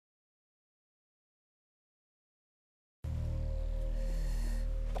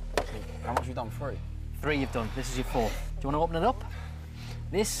How much have you done? 3? 3 you've done. This is your 4th. Do you want to open it up?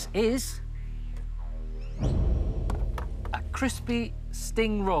 This is a crispy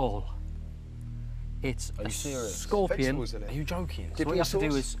sting roll. It's Are you serious? Scorpion. Are you joking? So what you have to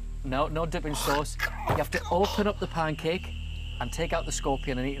do is, no dipping sauce. You have to open up the pancake and take out the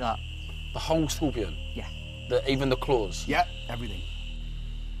scorpion and eat that. The whole scorpion? Yeah. Even the claws? Yeah, everything.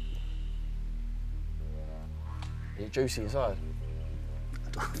 Is it juicy inside?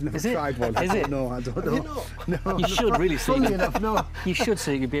 I've never Is it? tried one. Is it? No, I don't know. Have you not? No. You should really see Funny it. enough, no. You should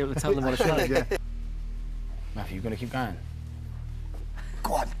so you could be able to tell them what it's like. Yeah. Matthew, you gonna keep going?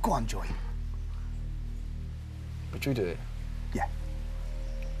 Go on, Joey. But you do it. Yeah.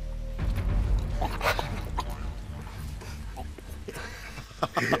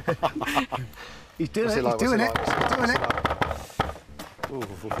 He's doing it. He's doing it. He's doing it.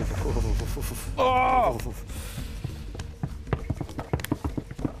 Oh!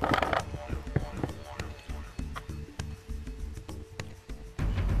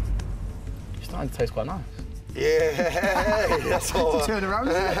 It's starting to taste quite nice. Yeah, that's all. Turn around.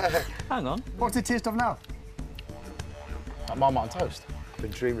 Isn't it? Hang on. What's the taste of now? Like marmite and toast. I've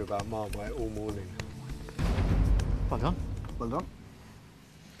been dreaming about marmite all morning. Well done. Well done.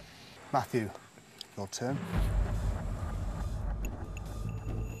 Matthew, your turn.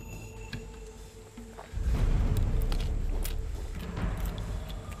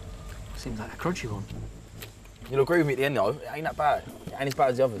 Seems like a crunchy one. You'll agree with me at the end though, it ain't that bad. It ain't as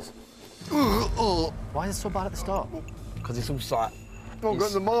bad as the others. Why is it so bad at the start? Because it's all like... I've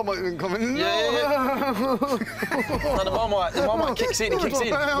got the marmite coming. Yeah. No, the marmite kicks in, it kicks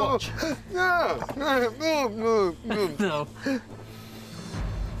in. Watch. No.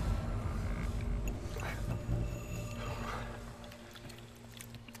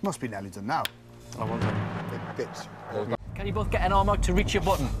 Must be nearly done now. I want to. Bits. Can you both get an arm out to reach your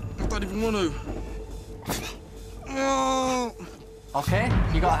button? I don't even want to. Okay,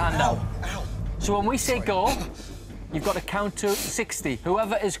 you got a hand out. So when we say go, you've got to count to 60.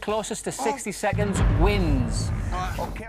 Whoever is closest to 60 seconds wins. Okay.